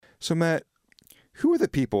So, Matt, who are the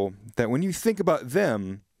people that when you think about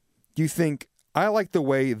them, you think, I like the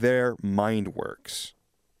way their mind works?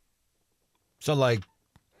 So like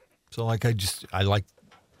I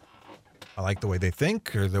like the way they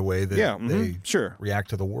think, or the way that they sure.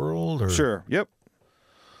 react to the world, or Sure. Yep.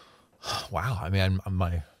 Wow. I mean,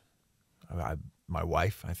 my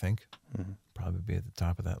wife, I think, probably be at the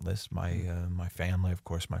top of that list. My family, of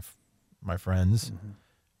course, my friends.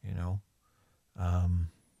 You know,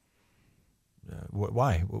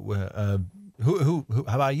 why? Who?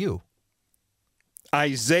 How about you?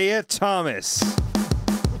 Isaiah Thomas.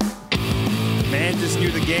 Man just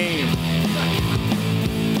knew the game.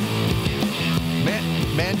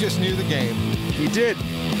 Man just knew the game. He did.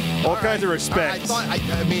 All kinds of respect.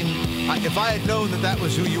 I mean, if I had known that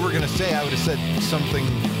was who you were going to say, I would have said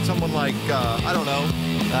someone like, I don't know,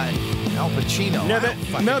 Al Pacino.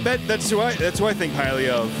 That's who I think highly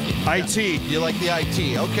of. IT. You like the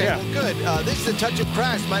IT. Okay, yeah. Well, good. This is A Touch of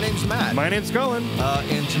Crash. My name's Matt. My name's Colin.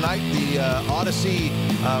 And tonight, the Odyssey,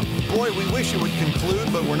 boy, we wish it would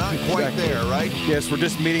conclude, but we're not quite there, right? Yes, we're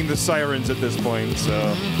just meeting the sirens at this point,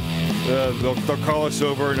 so they'll call us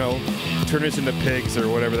over and turn us into pigs or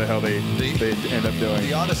whatever the hell they end up doing.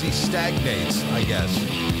 The Odyssey stagnates, I guess.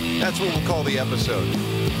 That's what we'll call the episode.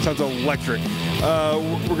 Sounds electric.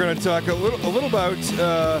 We're going to talk a little about...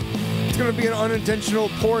 it's going to be an unintentional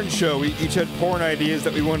porn show. We each had porn ideas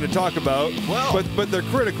that we wanted to talk about, but they're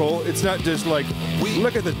critical. It's not just like,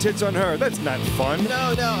 look at the tits on her. That's not fun.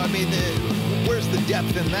 No. I mean, where's the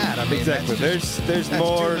depth in that? I mean, exactly. That's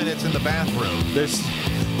more 2 minutes in the bathroom. There's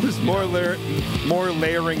more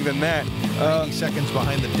layering than that. 90 seconds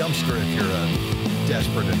behind the dumpster if you're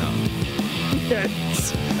desperate enough.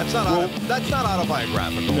 Yes. That's not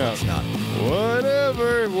autobiographical. No. It's not.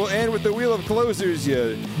 Whatever. We'll end with the Wheel of Closers.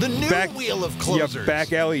 The new Wheel of Closers. Yeah,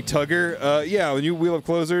 back alley tugger. The new Wheel of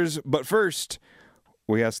Closers. But first,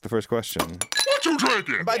 we ask the first question. What you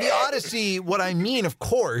drinking? By the Odyssey, what I mean, of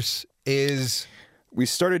course, is... We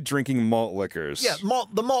started drinking malt liquors. Yeah,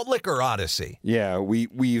 the malt liquor Odyssey. Yeah,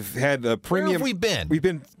 we've had a premium. Where have we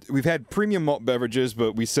been? We've had premium malt beverages,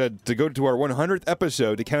 but we said to go to our 100th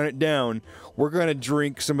episode to count it down, we're going to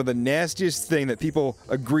drink some of the nastiest thing that people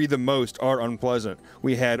agree the most are unpleasant.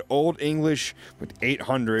 We had Old English with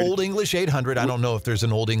 800. Old English 800. I don't know if there's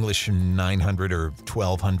an Old English 900 or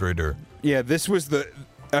 1200 or. Yeah, this was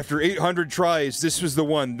after 800 tries, this was the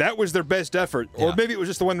one. That was their best effort, or maybe it was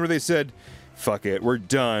just the one where they said, fuck it, we're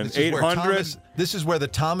done. 800. This is where the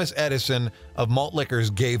Thomas Edison of malt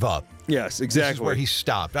liquors gave up. Yes, exactly. This is where he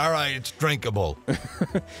stopped. All right, it's drinkable.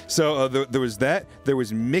 So there was that. There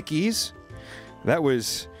was Mickey's. That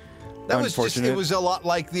was unfortunate. It was a lot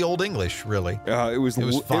like the Old English, really. It was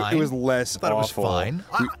fine. It was less awful. It was fine.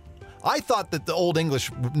 I thought that the Old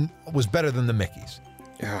English was better than the Mickey's.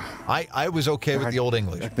 I was okay with the Old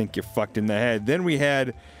English. I think you're fucked in the head. Then we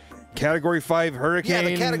had Category 5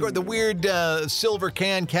 Hurricane. Yeah, the weird silver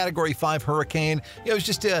can Category 5 Hurricane. It was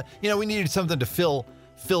just we needed something to fill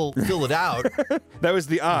it out. That was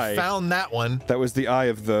the eye. We found that one. That was the eye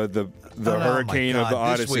of the hurricane of the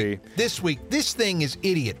Odyssey. This week, this thing is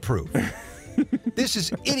idiot-proof. This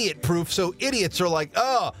is idiot-proof, so idiots are like,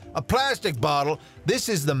 oh, a plastic bottle. This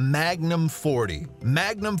is the Magnum 40.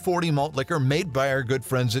 Magnum 40 malt liquor made by our good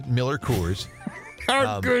friends at Miller Coors.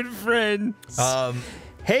 Our good friends.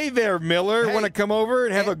 Hey there, Miller. Want to come over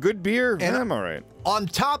and have a good beer? I'm all right. On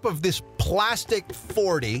top of this plastic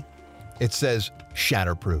 40, it says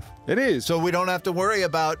shatterproof. It is. So we don't have to worry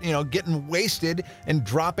about, getting wasted and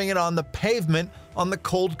dropping it on the pavement on the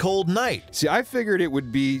cold, cold night. See, I figured it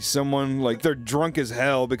would be someone like they're drunk as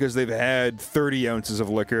hell because they've had 30 ounces of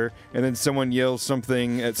liquor, and then someone yells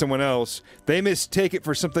something at someone else. They mistake it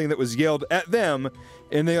for something that was yelled at them,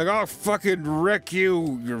 and they're like, oh, fucking wreck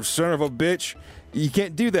you son of a bitch. You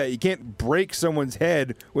can't do that. You can't break someone's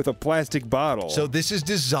head with a plastic bottle. So this is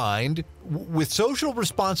designed with social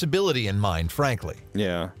responsibility in mind, frankly.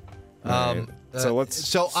 Yeah. Right. So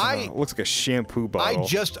looks like a shampoo bottle. I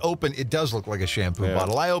just opened. It does look like a shampoo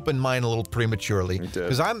bottle. I opened mine a little prematurely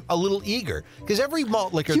because I'm a little eager. Because every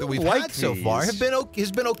malt liquor that we've had so far has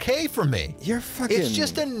been okay for me. You're fucking. It's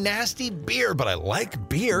just a nasty beer, but I like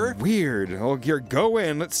beer. Weird. Oh, go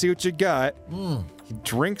in. Let's see what you got. He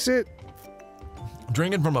drinks it.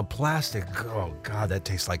 Drinking from a plastic. Oh God, that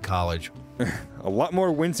tastes like college. A lot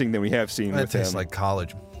more wincing than we have seen. That tastes like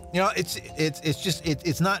college.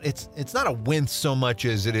 It's not a wince so much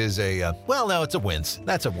as it is a. No, it's a wince.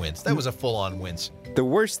 That's a wince. That was a full-on wince. The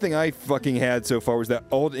worst thing I fucking had so far was that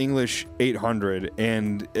Old English 800,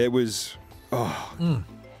 and it was.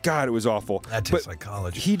 God, it was awful. That takes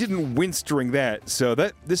psychology. He didn't wince during that, so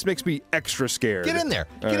this makes me extra scared. Get in there.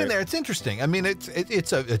 Get in there. It's interesting. I mean,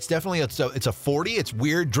 it's definitely a 40. It's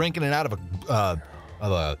weird drinking it out of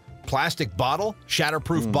a plastic bottle,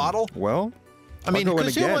 shatterproof bottle. Well, I mean,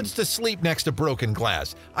 because who wants to sleep next to broken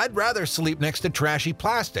glass? I'd rather sleep next to trashy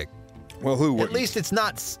plastic. Well, who wouldn't? At least it's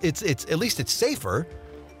not. It's at least it's safer.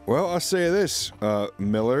 Well, I'll say this,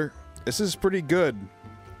 Miller. This is pretty good.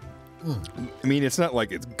 I mean, it's not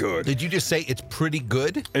like it's good. Did you just say it's pretty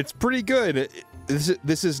good? It's pretty good.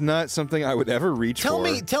 This is not something I would ever reach for.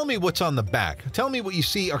 Tell me what's on the back. Tell me what you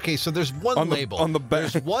see. Okay, so there's one label. On the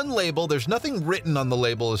back. There's one label. There's nothing written on the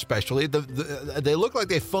label especially. They look like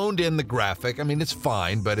they phoned in the graphic. I mean, it's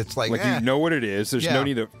fine, but it's like you know what it is. There's no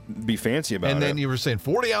need to be fancy about it. And then you were saying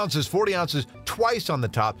 40 ounces, twice on the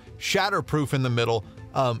top, shatterproof in the middle.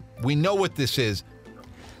 We know what this is.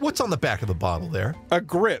 What's on the back of the bottle there? A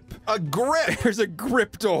grip. A grip. There's a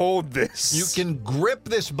grip to hold this. You can grip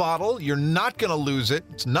this bottle. You're not going to lose it.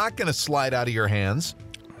 It's not going to slide out of your hands.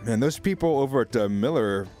 Man, those people over at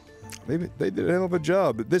Miller, they did a hell of a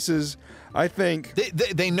job. This is, I think...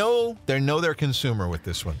 They know their consumer with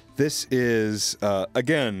this one. This is,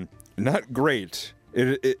 again, not great.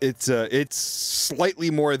 It's slightly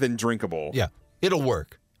more than drinkable. Yeah, it'll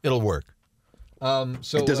work. It'll work.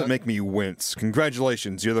 So it doesn't make me wince.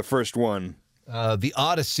 Congratulations, you're the first one. The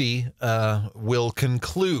Odyssey will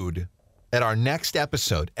conclude at our next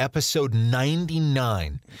episode, episode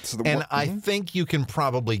 99. I think you can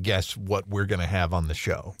probably guess what we're going to have on the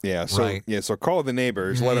show. Yeah, so right? So call the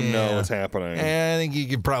neighbors, let them know what's happening. And I think you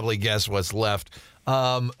can probably guess what's left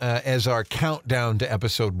as our countdown to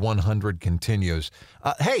episode 100 continues.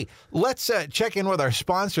 Hey, let's check in with our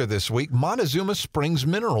sponsor this week, Montezuma Springs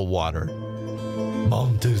Mineral Water.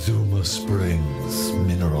 Montezuma Springs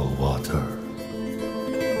Mineral Water.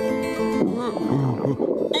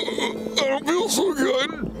 I don't feel so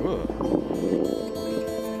good.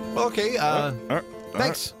 Okay,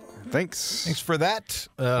 thanks. Thanks for that.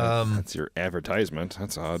 That's your advertisement.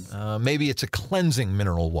 That's odd. Maybe it's a cleansing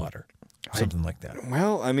mineral water. Something like that.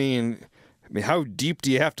 Well, I mean, how deep do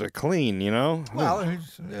you have to clean, you know? Well,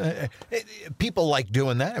 people like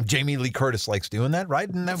doing that. Jamie Lee Curtis likes doing that, right?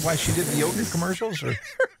 Isn't that why she did the yogurt commercials? Or?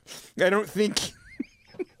 I don't think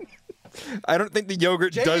the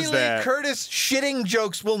yogurt does that. Jamie Lee Curtis shitting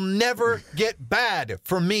jokes will never get bad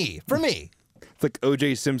for me. For me. It's like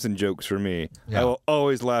O.J. Simpson jokes for me. Yeah. I will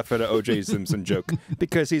always laugh at an O.J. Simpson joke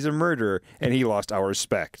because he's a murderer and he lost our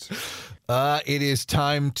respect. It is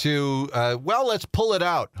time to, let's pull it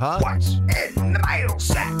out, huh? What's in the mail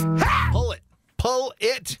sack? Ha! Pull it. Pull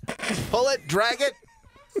it. Pull it. Drag it.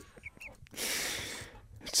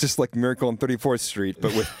 It's just like Miracle on 34th Street,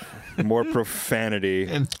 but with more profanity.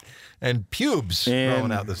 And pubes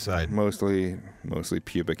growing out the side. Mostly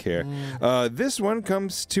pubic hair. This one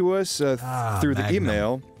comes to us through the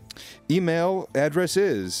email. Email address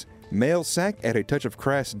is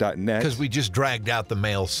mailsack@atouchofcrass.net. Because we just dragged out the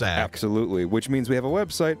mail sack. Absolutely, which means we have a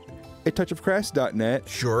website, atouchofcrass.net.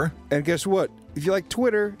 Sure. And guess what? If you like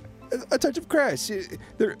Twitter, a touch of crass.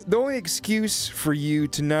 The only excuse for you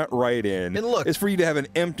to not write in is for you to have an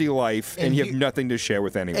empty life and you have nothing to share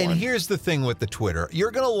with anyone. And here's the thing with the Twitter.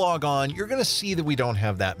 You're going to log on. You're going to see that we don't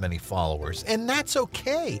have that many followers. And that's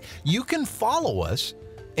okay. You can follow us.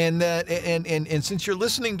 And since you're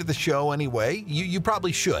listening to the show anyway, you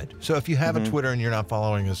probably should. So if you have a Twitter and you're not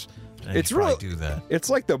following us, it's really do that. It's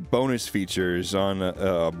like the bonus features on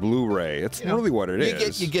a Blu-ray. It's really what it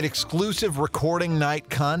is. You get exclusive recording night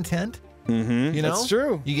content. Mm-hmm. You know, that's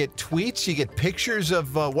true. You get tweets. You get pictures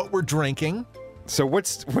of what we're drinking. So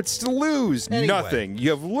what's to lose? Anyway. Nothing.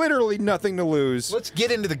 You have literally nothing to lose. Let's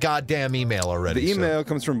get into the goddamn email already. The email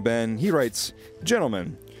comes from Ben. He writes,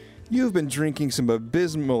 "Gentlemen, you've been drinking some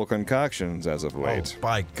abysmal concoctions as of late." Oh,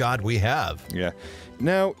 by God, we have. Yeah.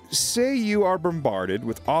 Now, say you are bombarded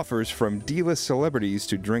with offers from D-list celebrities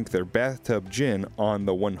to drink their bathtub gin on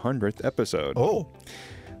the 100th episode. Oh.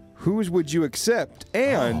 Whose would you accept,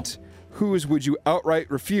 and whose would you outright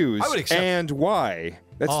refuse, I would accept. And why?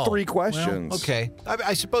 That's 3 questions. Well, okay.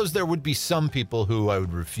 I suppose there would be some people who I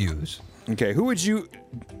would refuse. Okay, who would you...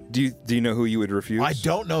 Do you know who you would refuse? I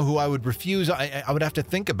don't know who I would refuse. I would have to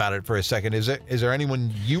think about it for a second. Is there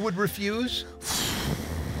anyone you would refuse?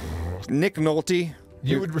 Nick Nolte.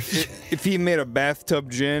 You would refuse if he made a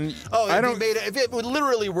bathtub gin. Oh, if it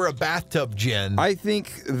literally were a bathtub gin. I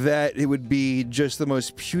think that it would be just the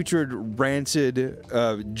most putrid, rancid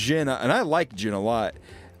gin, and I like gin a lot.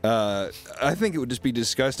 I think it would just be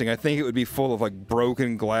disgusting. I think it would be full of like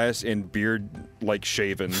broken glass and beard like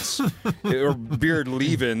shavings or beard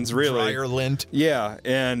leave-ins, really. Dryer lint. Yeah,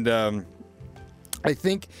 and I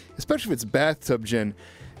think, especially if it's bathtub gin,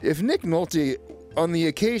 if Nick Nolte, on the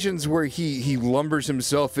occasions where he lumbers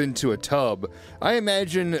himself into a tub, I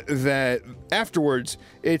imagine that afterwards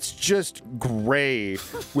it's just gray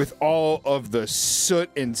with all of the soot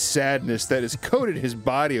and sadness that has coated his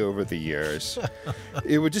body over the years.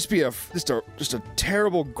 It would just be just a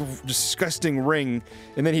terrible, disgusting ring,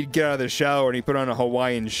 and then he'd get out of the shower and he'd put on a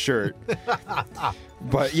Hawaiian shirt.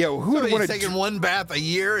 But yeah, who would want to taking one bath a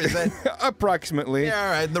year? Is that approximately? Yeah, all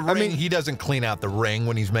right. The ring. I mean, he doesn't clean out the ring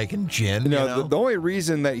when he's making gin. No, you know? the only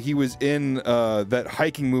reason that he was in that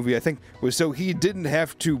hiking movie, I think, was so he didn't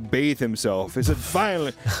have to bathe himself. He said,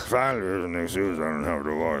 "Finally, next year I don't have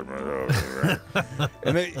to wash myself."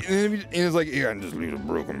 and then he was like, "Yeah, I just leave a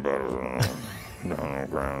broken bottle." No,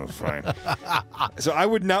 ground is fine. So I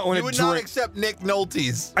would not want to You would drink. not accept Nick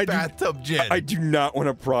Nolte's bathtub gin. I do not want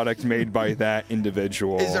a product made by that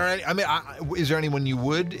individual. Is there any? I mean, is there anyone you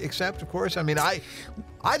would accept? Of course. I mean, I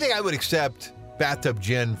think I would accept bathtub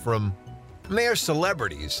gin from. I mean, they're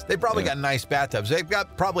celebrities. They probably got nice bathtubs. They've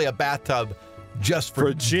got probably a bathtub just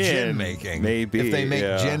for gin making. Maybe if they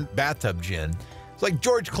make bathtub gin. It's like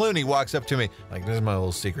George Clooney walks up to me like, "This is my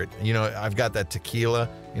little secret. You know, I've got that tequila,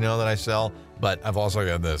 that I sell." But I've also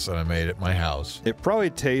got this, and I made it at my house. It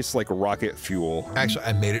probably tastes like rocket fuel. Actually,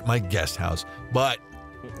 I made it at my guest house, but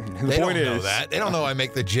they don't know that. They don't know I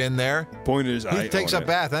make the gin there. Point is, Who takes a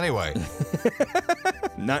bath anyway?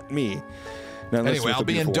 Not me. Anyway, I'll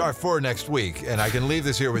be in Darfur next week, and I can leave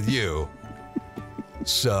this here with you.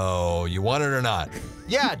 So, you want it or not?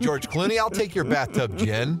 Yeah, George Clooney, I'll take your bathtub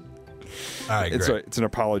gin. All right, great. It's an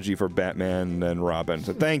apology for Batman and Robin.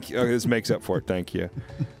 So thank you. This makes up for it. Thank you.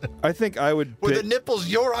 I think I would. Were the nipples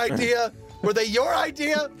your idea? Were they your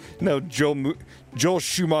idea? No, Joel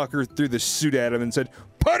Schumacher threw the suit at him and said,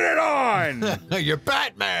 "Put it on! You're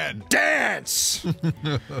Batman! Dance!"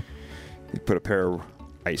 He put a pair of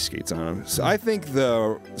ice skates on him. So I think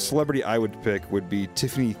the celebrity I would pick would be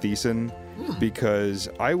Tiffany Thiessen. Because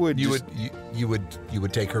I would you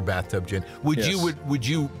would take her bathtub gin. Would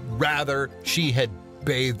you rather she had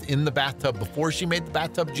bathed in the bathtub before she made the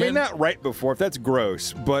bathtub gin? I mean, not right before, if that's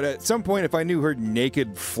gross. But at some point, if I knew her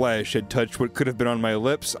naked flesh had touched what could have been on my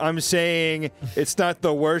lips, I'm saying it's not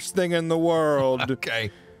the worst thing in the world. Okay.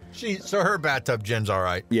 So her bathtub gin's all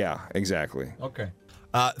right. Yeah, exactly. Okay.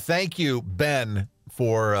 Thank you, Ben,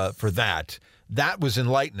 for that. That was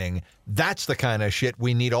enlightening. That's the kind of shit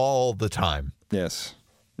we need all the time. Yes.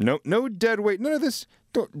 No dead weight. None of this.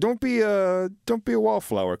 Don't be a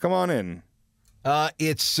wallflower. Come on in.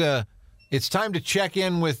 It's time to check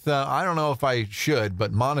in with I don't know if I should,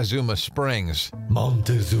 but Montezuma Springs.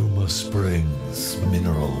 Montezuma Springs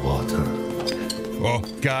mineral water. Oh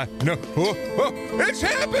God, no! Oh, it's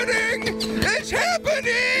happening! It's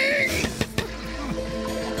happening!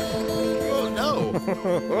 No.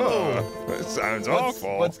 That sounds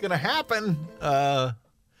awful. What's going to happen?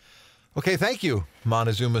 Okay, thank you,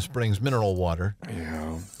 Montezuma Springs mineral water.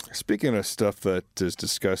 Yeah. Speaking of stuff that is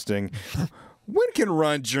disgusting, when can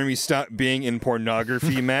Ron Jeremy stop being in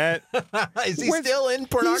pornography, Matt? Is he still in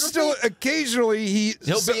pornography? He's still occasionally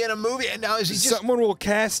he'll be in a movie, and now is he just someone will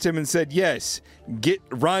cast him and said, "Yes, get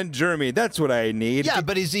Ron Jeremy. That's what I need." Yeah,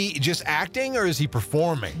 but is he just acting or is he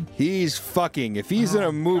performing? He's fucking. If he's in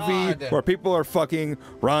a movie where people are fucking,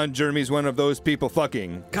 Ron Jeremy's one of those people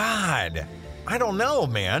fucking. God, I don't know,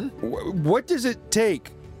 man. What does it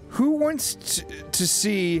take? Who wants to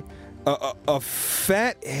see a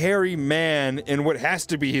fat, hairy man in what has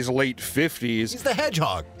to be his late 50s. He's the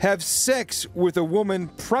hedgehog. Have sex with a woman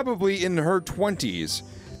probably in her 20s.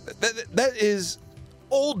 That is...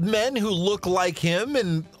 Old men who look like him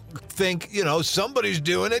and think, somebody's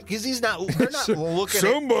doing it because they're not looking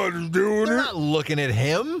Somebody's doing they're it. not looking at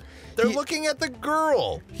him. They're looking at the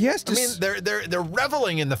girl. He has to... they're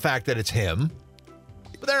reveling in the fact that it's him,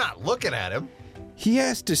 but they're not looking at him. He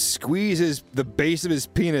has to squeeze the base of his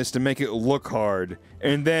penis to make it look hard.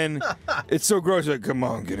 And then it's so gross, like, come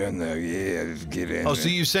on, get in there. Yeah, just get in there. So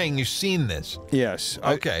you're saying you've seen this? Yes.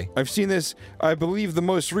 Okay. I've seen this. I believe the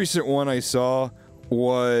most recent one I saw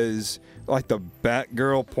was like the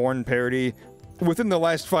Batgirl porn parody within the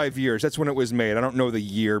last 5 years. That's when it was made. I don't know the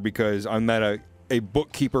year because I'm not a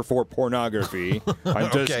bookkeeper for pornography.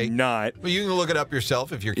 I'm just not. Well, you can look it up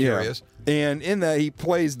yourself if you're curious. And in that, he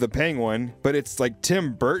plays the Penguin, but it's like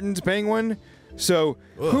Tim Burton's Penguin. So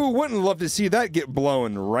who wouldn't love to see that get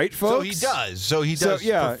blown, right, folks? So he does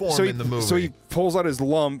perform in the movie. So he pulls out his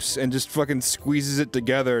lumps and just fucking squeezes it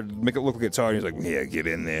together to make it look like it's hard. He's like, yeah, get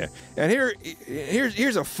in there. And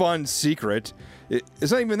here's a fun secret.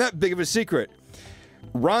 It's not even that big of a secret.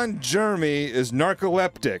 Ron Jeremy is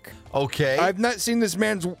narcoleptic. Okay. I've not seen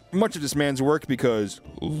much of this man's work because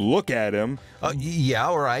look at him. Yeah,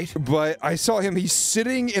 all right. But I saw him. He's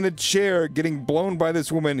sitting in a chair getting blown by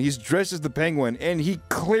this woman. He's dressed as the Penguin, and he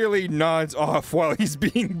clearly nods off while he's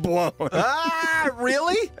being blown. Ah,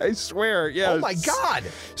 really? I swear, yes. Oh, my God.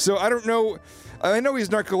 So I don't know. I know he's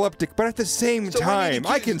narcoleptic, but at the same time,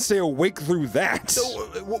 I can stay awake through that. So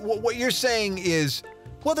what you're saying is,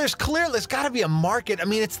 well, there's got to be a market. I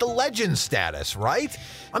mean, it's the legend status, right?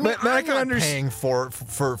 I mean, I'm not paying for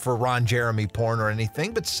Ron Jeremy porn or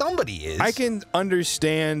anything, but somebody is. I can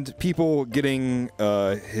understand people getting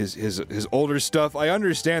his older stuff. I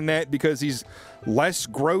understand that because he's less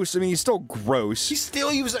gross. I mean, he's still gross.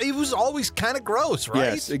 He was always kind of gross, right?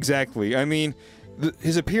 Yes, exactly. I mean,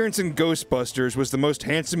 his appearance in Ghostbusters was the most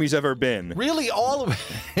handsome he's ever been. Really, all of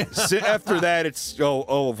it. After that, it's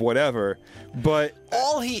all of whatever. But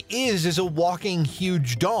all he is a walking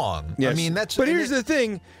huge dong. Yes. I mean, that's. But here's the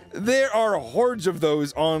thing: there are hordes of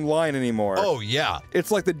those online anymore. Oh yeah.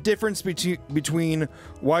 It's like the difference between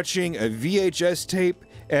watching a VHS tape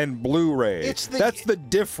and Blu-ray. That's the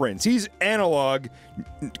difference. He's analog.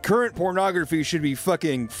 Current pornography should be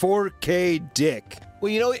fucking 4K dick.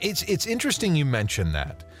 Well, you know, it's interesting you mention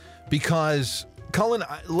that because, Cullen,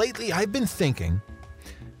 lately I've been thinking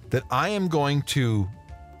that I am going to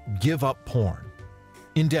give up porn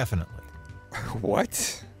indefinitely.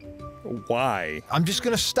 What? Why? I'm just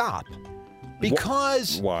going to stop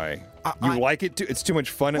because why? You like it too? It's too much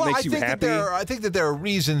fun. It makes you happy. I think that there are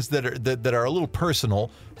reasons that are a little personal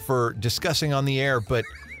for discussing on the air, but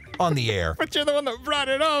on the air. But you're the one that brought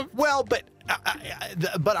it up. Well, but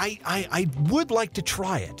I would like to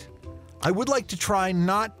try it. I would like to try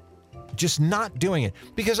not doing it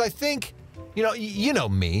because I think, you know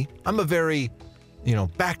me. I'm a very,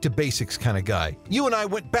 back to basics kind of guy. You and I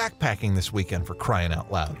went backpacking this weekend, for crying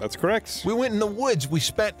out loud. That's correct. We went in the woods. We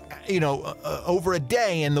spent, over a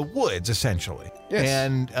day in the woods essentially. Yes.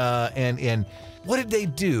 And what did they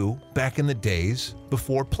do back in the days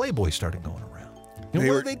before Playboy started going around? And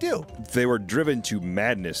what did they do? They were driven to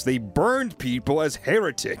madness. They burned people as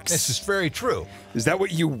heretics. This is very true. Is that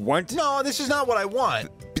what you want? No, this is not what I want.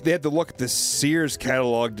 They had to look at the Sears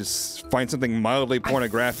catalog to find something mildly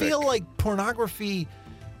pornographic. I feel like pornography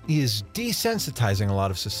is desensitizing a lot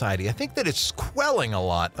of society. I think that it's quelling a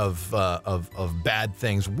lot of bad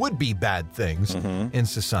things, would-be bad things in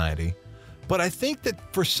society. But I think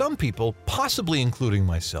that for some people, possibly including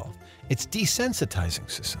myself, it's desensitizing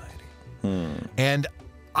society. And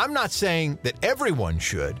I'm not saying that everyone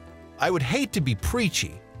should. I would hate to be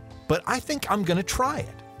preachy, but I think I'm going to try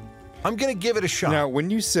it. I'm going to give it a shot. Now,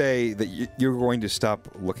 when you say that you're going to stop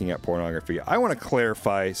looking at pornography, I want to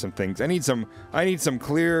clarify some things. I need some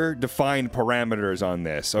clear, defined parameters on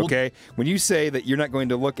this, okay? Well, when you say that you're not going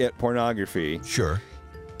to look at pornography, sure,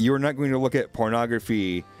 you're not going to look at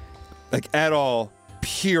pornography like at all.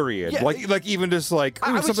 Period. Yeah, like even just like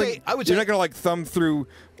I would say you're not gonna like thumb through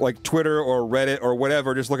like Twitter or Reddit or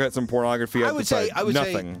whatever. Just look at some pornography. I would say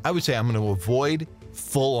nothing. I would say I'm going to avoid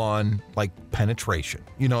full-on like penetration.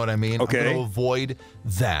 You know what I mean? Okay. I'm going to avoid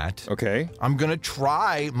that. Okay. I'm going to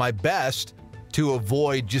try my best to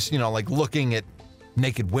avoid just like looking at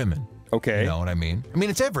naked women. Okay. You know what I mean? I mean,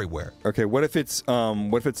 it's everywhere. Okay. What if it's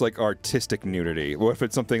like artistic nudity? What if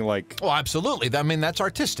it's something like? Oh, absolutely. I mean, that's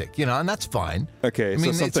artistic, and that's fine. Okay. I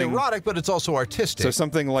mean, so it's erotic, but it's also artistic. So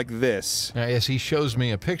something like this. Yes, he shows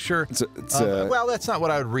me a picture. Well, that's not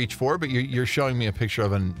what I would reach for, but you're showing me a picture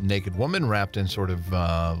of a naked woman wrapped in sort of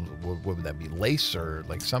what would that be, lace or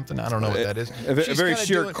like something? I don't know what that is. A very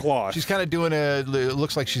sheer cloth. She's kind of doing it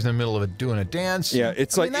looks like she's in the middle of doing a dance. Yeah,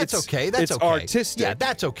 it's like that's okay. It's artistic. Yeah,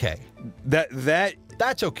 that's okay.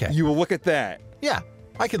 That's okay. You will look at that. Yeah,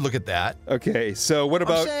 I could look at that. Okay, so what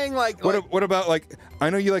about? I'm saying what about like? I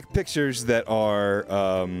know you like pictures that are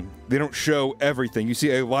they don't show everything. You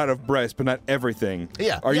see a lot of breasts, but not everything.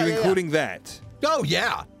 Yeah. Are you including that? Oh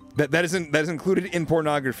yeah. That is included in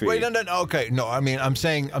pornography. Wait, no. Okay, no. I mean, I'm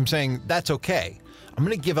saying that's okay. I'm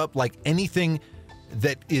gonna give up like anything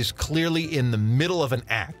that is clearly in the middle of an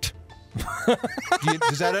act.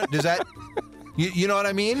 Does that? You know what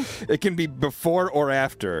I mean? It can be before or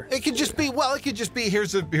after. It could just be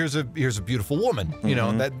here's a beautiful woman. You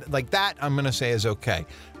know, that I'm gonna say is okay.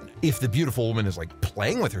 If the beautiful woman is like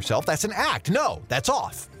playing with herself, that's an act. No, that's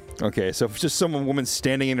off. Okay, so if it's just some woman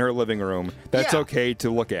standing in her living room, that's okay to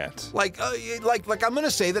look at. Like I'm gonna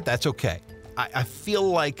say that's okay. I feel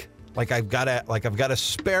like I've gotta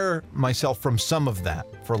spare myself from some of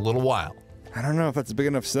that for a little while. I don't know if that's a big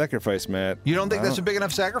enough sacrifice, Matt. You don't think that's a big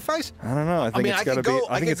enough sacrifice? I don't know. I think it's got to be.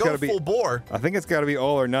 I think it's got to be full bore. I think it's got to be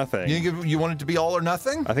all or nothing. You want it to be all or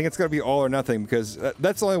nothing? I think it's got to be all or nothing because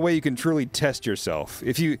that's the only way you can truly test yourself.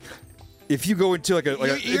 If you go into like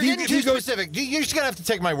you're getting too specific. You're just gonna have to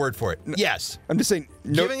take my word for it. Yes, I'm just saying.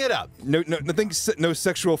 Giving it up. No, nothing. No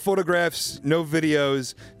sexual photographs. No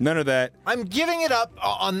videos. None of that. I'm giving it up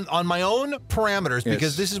on my own parameters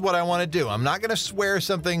because this is what I want to do. I'm not gonna swear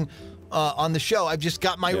something on the show. I've just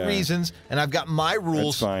got my reasons and I've got my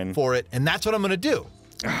rules for it, and that's what I'm gonna do.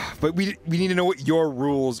 But we need to know what your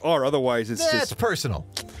rules are. Otherwise, it's personal.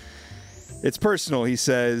 It's personal, he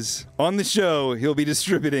says. On the show, he'll be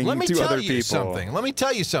distributing to other people. Let me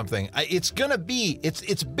tell you something. It's going to be,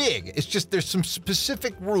 it's big. It's just there's some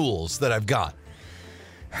specific rules that I've got.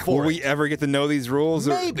 Will we ever get to know these rules?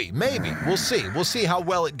 Maybe. We'll see. We'll see how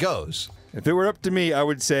well it goes. If it were up to me, I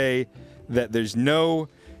would say that there's no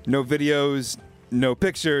videos, no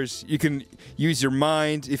pictures. You can use your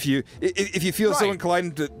mind if you feel so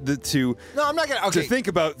inclined to No, I'm not gonna. to think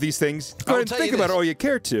about these things. Go ahead and think about it all you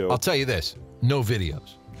care to. I'll tell you this: no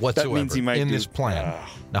videos whatsoever that means he might this plan.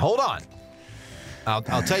 Now hold on.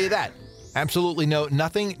 I'll tell you that. Absolutely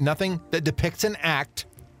nothing that depicts an act.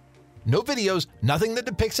 No videos, nothing that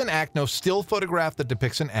depicts an act. No still photograph that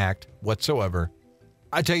depicts an act whatsoever.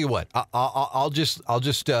 I tell you what, I'll do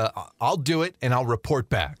it and I'll report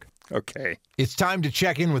back. Okay. It's time to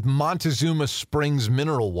check in with Montezuma Springs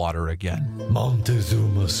mineral water again.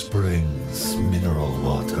 Montezuma Springs mineral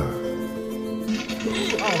water.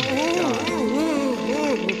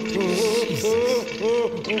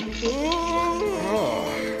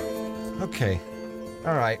 Okay.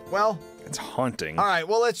 All right. Well, it's haunting. All right.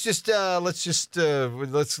 Well, let's get to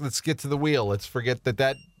the wheel. Let's forget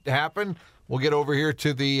that happened. We'll get over here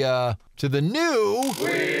to the new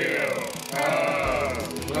wheel.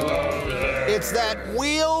 It's that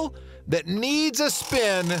wheel that needs a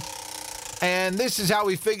spin, and this is how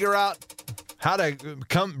we figure out how to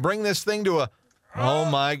bring this thing to a. Oh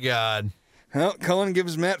my God! Well, Cullen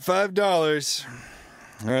gives Matt $5.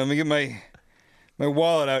 All right, let me get my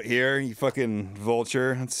wallet out here. You fucking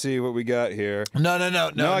vulture. Let's see what we got here. No.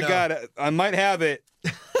 I got it. I might have it.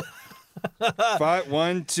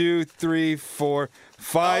 1, 2, 3, 4,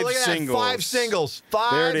 5 singles. 5 singles.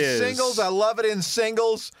 There it is. Singles. I love it in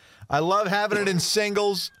singles. I love having it in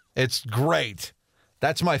singles. It's great.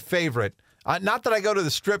 That's my favorite. Not that I go to the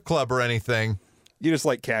strip club or anything. You just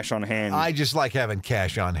like cash on hand. I just like having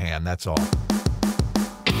cash on hand. That's all.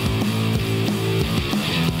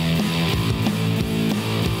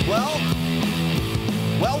 Well,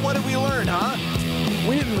 what did we learn, huh?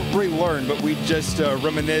 We didn't really learn, but we just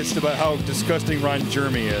reminisced about how disgusting Ron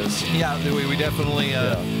Jeremy is. Yeah, we definitely.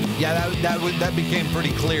 That became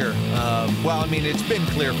pretty clear. Well, I mean, it's been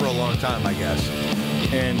clear for a long time, I guess.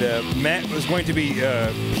 And Matt was going to be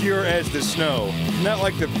pure as the snow. Not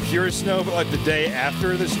like the pure snow, but like the day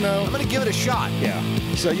after the snow. I'm going to give it a shot. Yeah.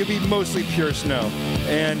 So you'll be mostly pure snow.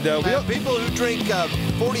 And people who drink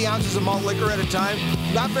 40 ounces of malt liquor at a time,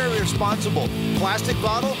 not very responsible. Plastic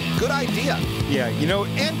bottle, good idea. Yeah,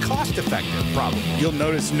 and cost effective, probably. You'll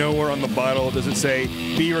notice nowhere on the bottle does it say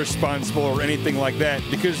be responsible or anything like that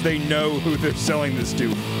because they know who they're selling this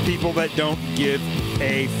to. People that don't give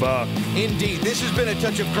a fuck. Indeed. This has been A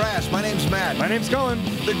Touch of Crass. My name's Matt. My name's Colin.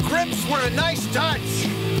 The grips were a nice touch.